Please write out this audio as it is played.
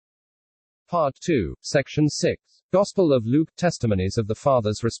Part 2, Section 6. Gospel of Luke, Testimonies of the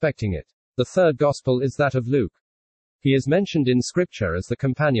Fathers respecting it. The third Gospel is that of Luke. He is mentioned in Scripture as the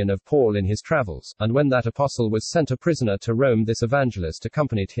companion of Paul in his travels, and when that apostle was sent a prisoner to Rome, this evangelist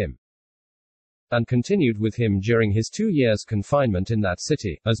accompanied him and continued with him during his 2 years' confinement in that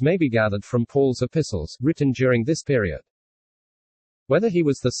city, as may be gathered from Paul's epistles, written during this period. Whether he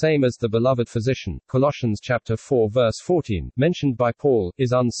was the same as the beloved physician, Colossians chapter 4 verse 14, mentioned by Paul,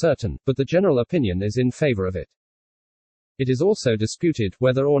 is uncertain, but the general opinion is in favor of it. It is also disputed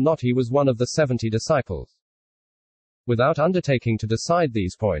whether or not he was one of the 70 disciples. Without undertaking to decide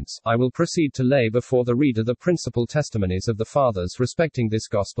these points, I will proceed to lay before the reader the principal testimonies of the Fathers respecting this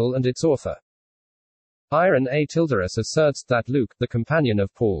Gospel and its author. Iron A. Tilderus asserts that Luke, the companion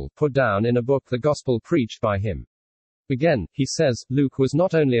of Paul, put down in a book the Gospel preached by him. Again, he says, Luke was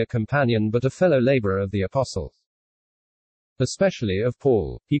not only a companion but a fellow laborer of the apostles. Especially of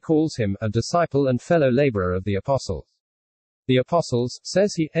Paul, he calls him a disciple and fellow laborer of the apostles. The apostles,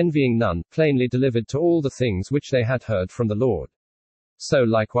 says he, envying none, plainly delivered to all the things which they had heard from the Lord. So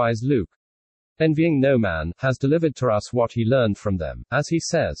likewise Luke, envying no man, has delivered to us what he learned from them, as he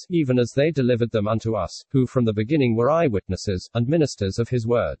says, even as they delivered them unto us, who from the beginning were eyewitnesses, and ministers of his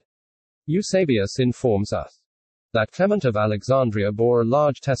word. Eusebius informs us that Clement of Alexandria bore a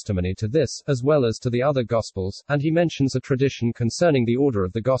large testimony to this, as well as to the other Gospels, and he mentions a tradition concerning the order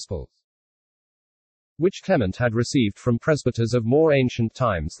of the Gospels, which Clement had received from presbyters of more ancient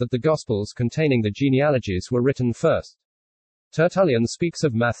times, that the Gospels containing the genealogies were written first. Tertullian speaks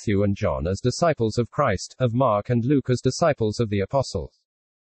of Matthew and John as disciples of Christ, of Mark and Luke as disciples of the apostles.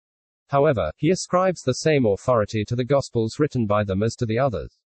 However, he ascribes the same authority to the Gospels written by them as to the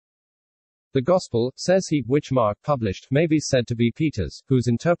others. The Gospel, says he, which Mark published, may be said to be Peter's, whose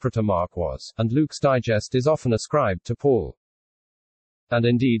interpreter Mark was, and Luke's digest is often ascribed to Paul. And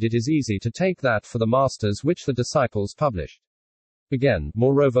indeed it is easy to take that for the masters which the disciples published. Again,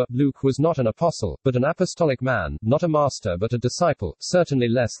 moreover, Luke was not an apostle, but an apostolic man, not a master but a disciple, certainly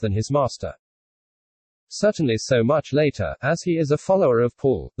less than his master. Certainly so much later, as he is a follower of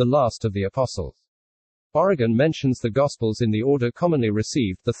Paul, the last of the apostles. Origen mentions the Gospels in the order commonly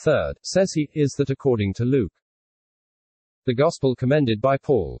received. The third, says he, is that according to Luke, the Gospel commended by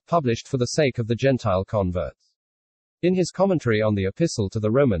Paul, published for the sake of the Gentile converts. In his commentary on the Epistle to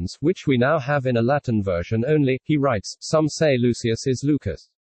the Romans, which we now have in a Latin version only, he writes, some say Lucius is Lucas,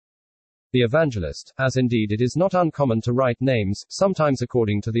 the evangelist, as indeed it is not uncommon to write names, sometimes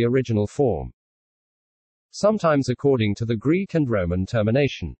according to the original form, sometimes according to the Greek and Roman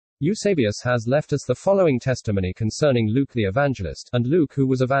termination. Eusebius has left us the following testimony concerning Luke the evangelist, and Luke who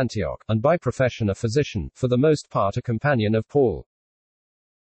was of Antioch, and by profession a physician, for the most part a companion of Paul,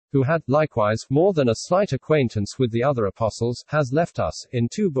 who had, likewise, more than a slight acquaintance with the other apostles, has left us, in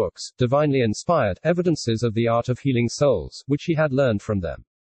 2 books, divinely inspired, evidences of the art of healing souls, which he had learned from them.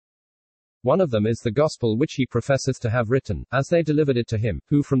 One of them is the Gospel which he professeth to have written, as they delivered it to him,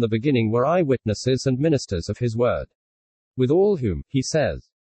 who from the beginning were eyewitnesses and ministers of his word. With all whom, he says,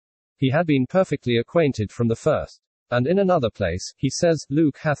 he had been perfectly acquainted from the first. And in another place, he says,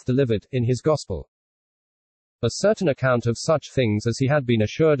 Luke hath delivered, in his Gospel, a certain account of such things as he had been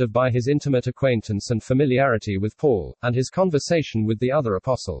assured of by his intimate acquaintance and familiarity with Paul, and his conversation with the other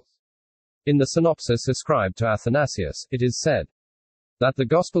apostles. In the synopsis ascribed to Athanasius, it is said that the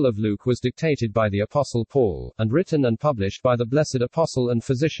Gospel of Luke was dictated by the Apostle Paul, and written and published by the blessed Apostle and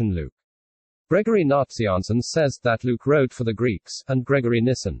physician Luke. Gregory Nazianzen says that Luke wrote for the Greeks, and Gregory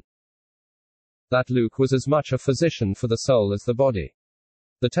Nissen that Luke was as much a physician for the soul as the body.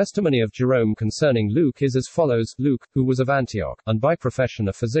 The testimony of Jerome concerning Luke is as follows: Luke, who was of Antioch, and by profession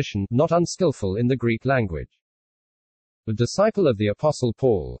a physician, not unskillful in the Greek language, a disciple of the Apostle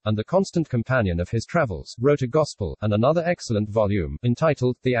Paul, and the constant companion of his travels, wrote a Gospel, and another excellent volume,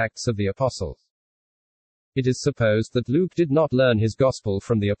 entitled, The Acts of the Apostles. It is supposed that Luke did not learn his Gospel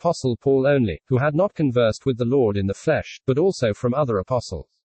from the Apostle Paul only, who had not conversed with the Lord in the flesh, but also from other apostles,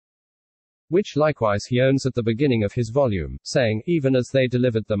 which likewise he owns at the beginning of his volume, saying, even as they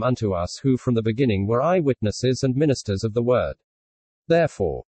delivered them unto us who from the beginning were eyewitnesses and ministers of the word.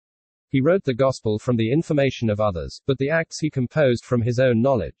 Therefore, he wrote the Gospel from the information of others, but the Acts he composed from his own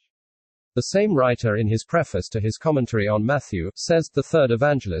knowledge. The same writer in his preface to his commentary on Matthew, says, the third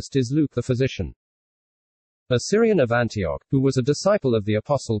evangelist is Luke the physician, a Syrian of Antioch, who was a disciple of the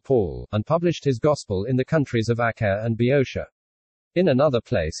Apostle Paul, and published his Gospel in the countries of Achaia and Boeotia. In another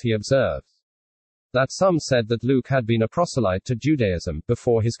place he observes that some said that Luke had been a proselyte to Judaism,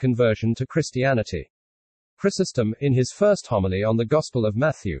 before his conversion to Christianity. Chrysostom, in his first homily on the Gospel of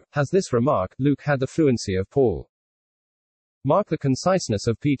Matthew, has this remark: Luke had the fluency of Paul. mark the conciseness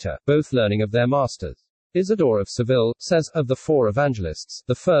of Peter, both learning of their masters. Isidore of Seville says, of the four evangelists,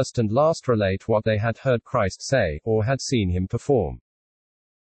 the first and last relate what they had heard Christ say, or had seen him perform.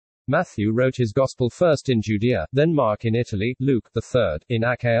 Matthew wrote his gospel first in Judea, then Mark in Italy, Luke, the third, in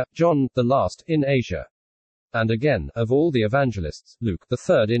Achaia, John, the last, in Asia. And again, of all the evangelists, Luke, the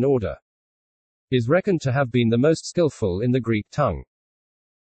third in order, is reckoned to have been the most skillful in the Greek tongue.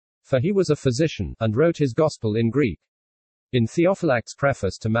 For he was a physician, and wrote his gospel in Greek. In Theophylact's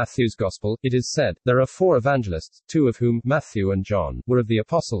preface to Matthew's Gospel, it is said, there are four evangelists, two of whom, Matthew and John, were of the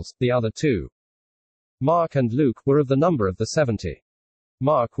apostles, the other two, Mark and Luke, were of the number of the 70.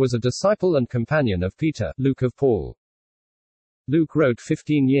 Mark was a disciple and companion of Peter, Luke of Paul. Luke wrote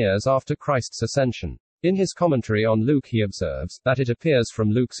 15 years after Christ's ascension. In his commentary on Luke he observes, that it appears from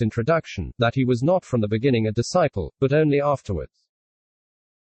Luke's introduction, that he was not from the beginning a disciple, but only afterwards.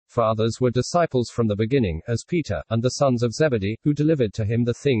 For others were disciples from the beginning, as Peter, and the sons of Zebedee, who delivered to him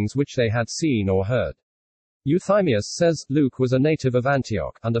the things which they had seen or heard. Euthymius says, Luke was a native of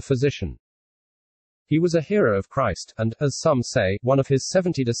Antioch, and a physician. He was a hearer of Christ, and, as some say, one of his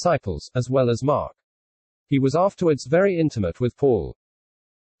 70 disciples, as well as Mark. He was afterwards very intimate with Paul.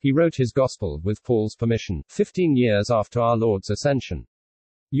 He wrote his gospel, with Paul's permission, 15 years after our Lord's ascension.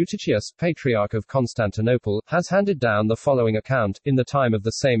 Eutychius, Patriarch of Constantinople, has handed down the following account: in the time of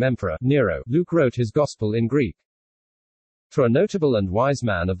the same emperor, Nero, Luke wrote his gospel in Greek. To a notable and wise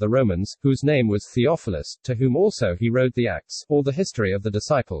man of the Romans, whose name was Theophilus, to whom also he wrote the Acts, or the history of the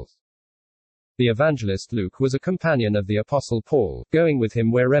disciples. The evangelist Luke was a companion of the Apostle Paul, going with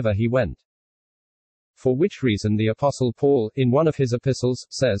him wherever he went. For which reason the Apostle Paul, in one of his epistles,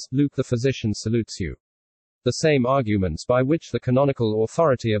 says, Luke the physician salutes you. The same arguments by which the canonical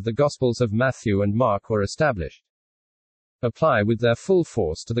authority of the Gospels of Matthew and Mark were established apply with their full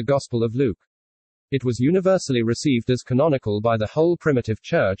force to the Gospel of Luke. It was universally received as canonical by the whole primitive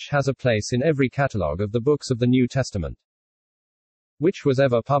church, has a place in every catalogue of the books of the New Testament, which was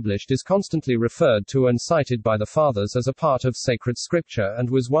ever published, is constantly referred to and cited by the Fathers as a part of sacred scripture, and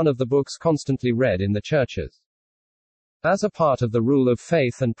was one of the books constantly read in the churches as a part of the rule of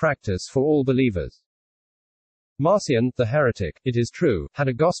faith and practice for all believers. Marcion, the heretic, it is true, had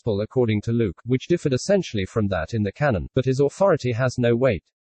a gospel according to Luke, which differed essentially from that in the canon, but his authority has no weight.